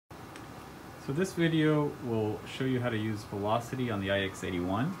So this video will show you how to use Volocity on the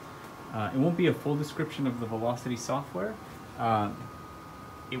IX81. It won't be a full description of the Volocity software.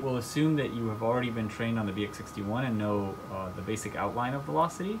 It will assume that you have already been trained on the VX61 and know the basic outline of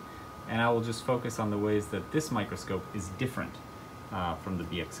Volocity, and I will just focus on the ways that this microscope is different from the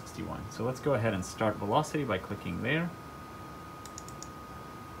VX61. So let's go ahead and start Volocity by clicking there.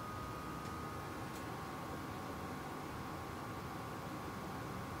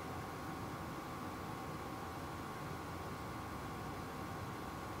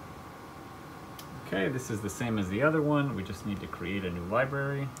 Okay, this is the same as the other one. We just need to create a new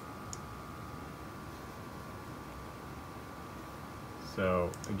library. So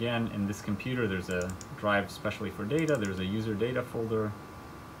again, in this computer, there's a drive specially for data. There's a user data folder.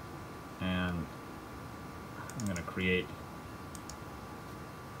 And I'm going to create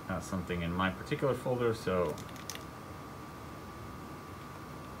something in my particular folder. So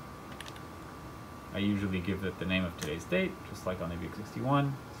I usually give it the name of today's date, just like on the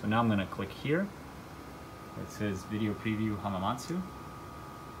VX61. So now I'm going to click here. It says Video Preview Hamamatsu.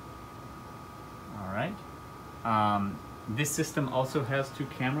 All right. This system also has two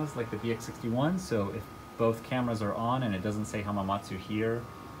cameras like the VX61, so if both cameras are on and it doesn't say Hamamatsu here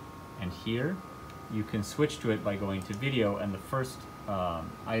and here, you can switch to it by going to Video, and the first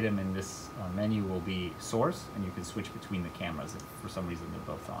item in this menu will be Source, and you can switch between the cameras if for some reason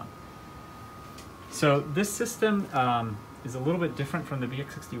they're both on. So this system is a little bit different from the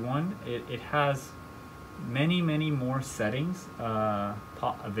VX61. It has many more settings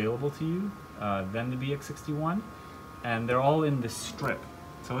available to you than the VX61, and they're all in this strip.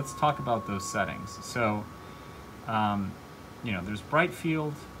 So let's talk about those settings. So there's bright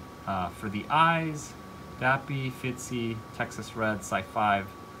field for the eyes, DAPI, FITSI, Texas Red, Sci 5,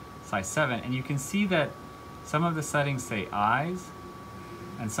 Sci 7, and you can see that some of the settings say eyes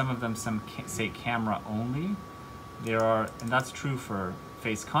and some of them say camera only. And that's true for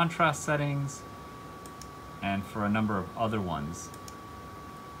face contrast settings and for a number of other ones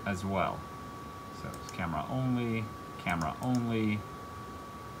as well. So it's camera only, camera only,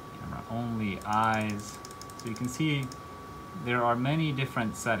 camera only, eyes. So you can see there are many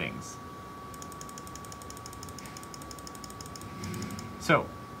different settings. So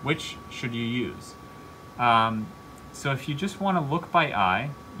which should you use? So if you just want to look by eye,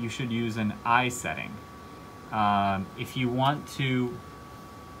 you should use an eye setting. If you want to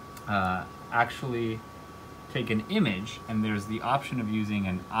actually take an image, and there's the option of using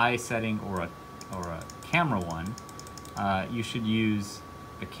an eye setting or a camera one, you should use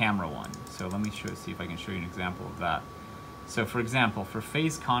the camera one. So let me see if I can show you an example of that. So for example, for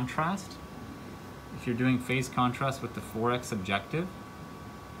phase contrast, if you're doing phase contrast with the 4x objective,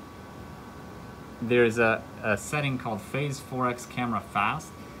 there's a setting called phase 4x camera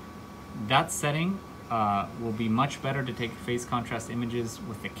fast. That setting will be much better to take phase contrast images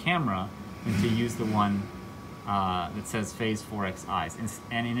with the camera than to use the one that says phase 4x eyes.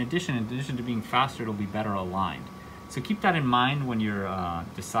 And in addition to being faster, it'll be better aligned. So keep that in mind when you're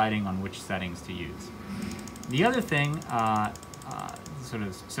deciding on which settings to use. The other thing, sort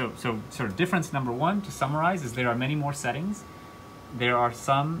of difference number one, to summarize, is there are many more settings. There are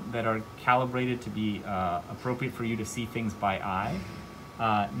some that are calibrated to be appropriate for you to see things by eye.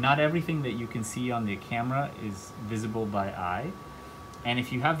 Not everything that you can see on the camera is visible by eye. And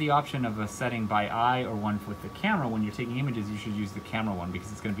if you have the option of a setting by eye or one with the camera, when you're taking images, you should use the camera one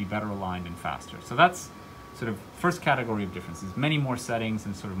because it's going to be better aligned and faster. So that's sort of first category of differences. Many more settings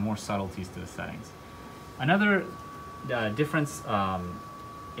and sort of more subtleties to the settings. Another difference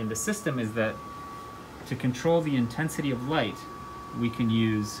in the system is that to control the intensity of light, we can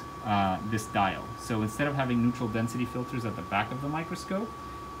use this dial. So instead of having neutral density filters at the back of the microscope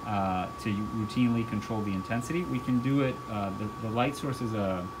to routinely control the intensity, we can do it, the light source is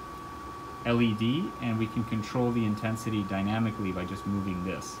a LED, and we can control the intensity dynamically by just moving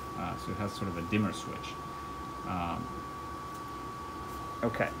this. So it has sort of a dimmer switch.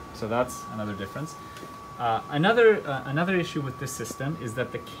 Okay, so that's another difference. Another issue with this system is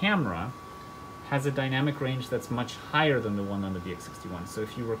that the camera has a dynamic range that's much higher than the one on the VX61. So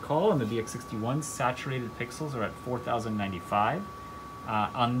if you recall, on the VX61, saturated pixels are at 4095.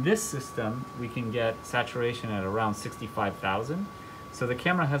 On this system, we can get saturation at around 65,000. So the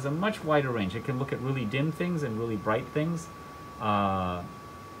camera has a much wider range. It can look at really dim things and really bright things all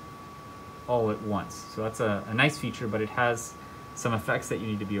at once. So that's a nice feature, but it has some effects that you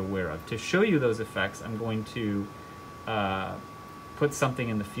need to be aware of. To show you those effects, I'm going to put something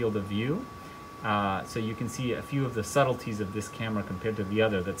in the field of view. So you can see a few of the subtleties of this camera compared to the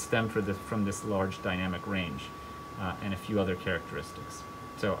other that stem from this large dynamic range, and a few other characteristics.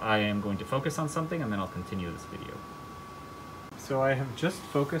 So I am going to focus on something and then I'll continue this video. So I have just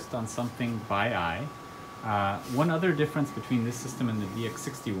focused on something by eye. One other difference between this system and the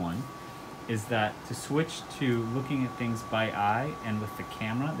VX61 is that to switch to looking at things by eye and with the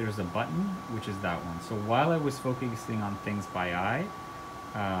camera, there's a button, which is that one. So while I was focusing on things by eye,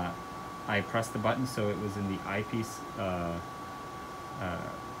 I pressed the button so it was in the eyepiece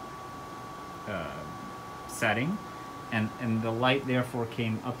setting, and the light therefore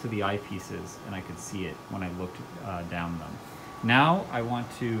came up to the eyepieces and I could see it when I looked down them. Now I want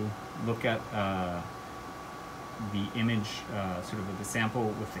to look at the image, sort of with the sample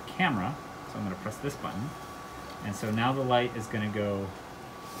with the camera. So I'm going to press this button, and so now the light is going to go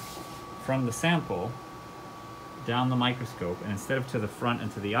from the sample down the microscope, and instead of to the front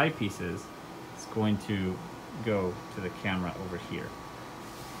and to the eyepieces, it's going to go to the camera over here.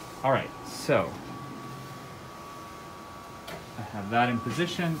 All right, so I have that in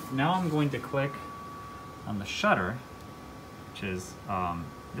position. Now I'm going to click on the shutter, which is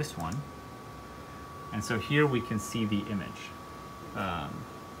this one. And so here we can see the image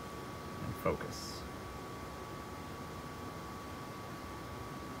in focus.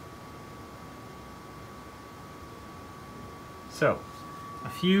 So, a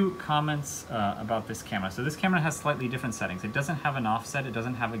few comments about this camera. So this camera has slightly different settings. It doesn't have an offset, it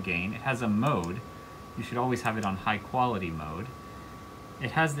doesn't have a gain. It has a mode. You should always have it on high quality mode.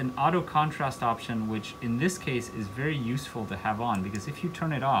 It has an auto contrast option, which in this case is very useful to have on, because if you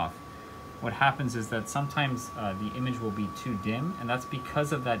turn it off, what happens is that sometimes the image will be too dim, and that's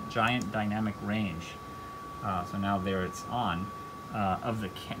because of that giant dynamic range. So now there it's on of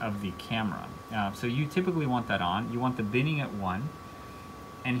the camera. So you typically want that on. You want the binning at 1.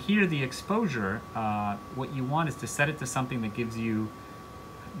 And here the exposure, what you want is to set it to something that gives you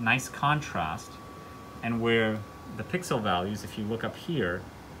nice contrast, and where the pixel values, if you look up here,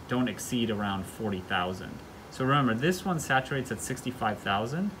 don't exceed around 40,000. So remember, this one saturates at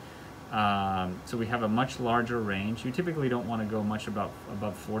 65,000. So we have a much larger range. You typically don't want to go much above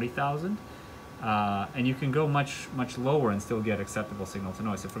 40,000. And you can go much lower and still get acceptable signal to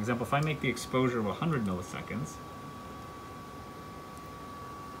noise. So for example, if I make the exposure of 100 milliseconds,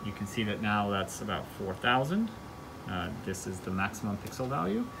 you can see that now that's about 4,000. This is the maximum pixel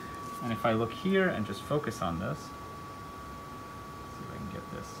value. And if I look here and just focus on this, see if I can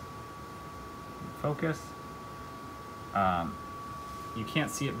get this in focus. You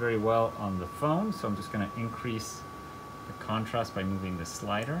can't see it very well on the phone, so I'm just going to increase the contrast by moving the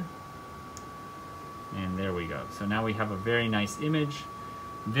slider. And there we go. So now we have a very nice image.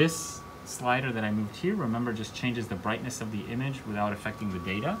 This slider that I moved here, remember, just changes the brightness of the image without affecting the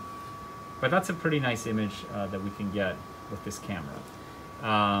data. But that's a pretty nice image that we can get with this camera.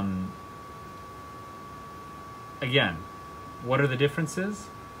 Again, what are the differences?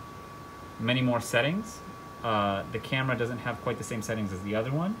 Many more settings. The camera doesn't have quite the same settings as the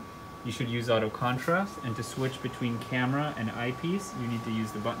other one. You should use auto contrast, and to switch between camera and eyepiece, you need to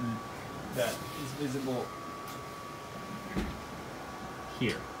use the button that is visible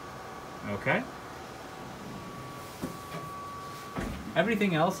here. Okay?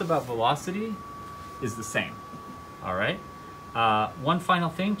 Everything else about Volocity is the same. All right? One final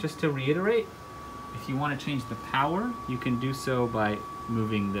thing, just to reiterate, if you want to change the power, you can do so by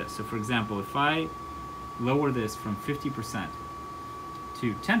moving this. So for example, if I lower this from 50%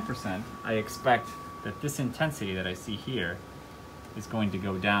 to 10%, I expect that this intensity that I see here is going to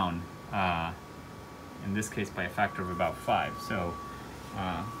go down, in this case by a factor of about 5. So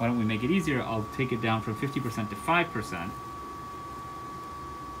why don't we make it easier? I'll take it down from 50% to 5%.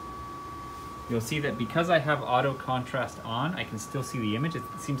 You'll see that because I have auto contrast on, I can still see the image. It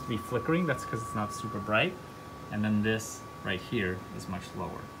seems to be flickering. That's because it's not super bright. And then this right here is much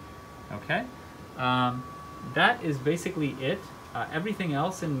lower. Okay? That is basically it. Everything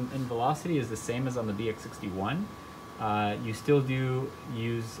else in Volocity is the same as on the VX61. You still do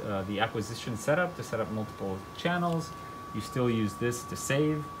use the acquisition setup to set up multiple channels. You still use this to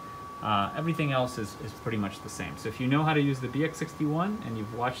save. Everything else is pretty much the same. So if you know how to use the VX61 and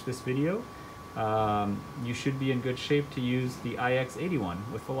you've watched this video, you should be in good shape to use the IX81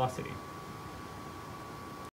 with Volocity.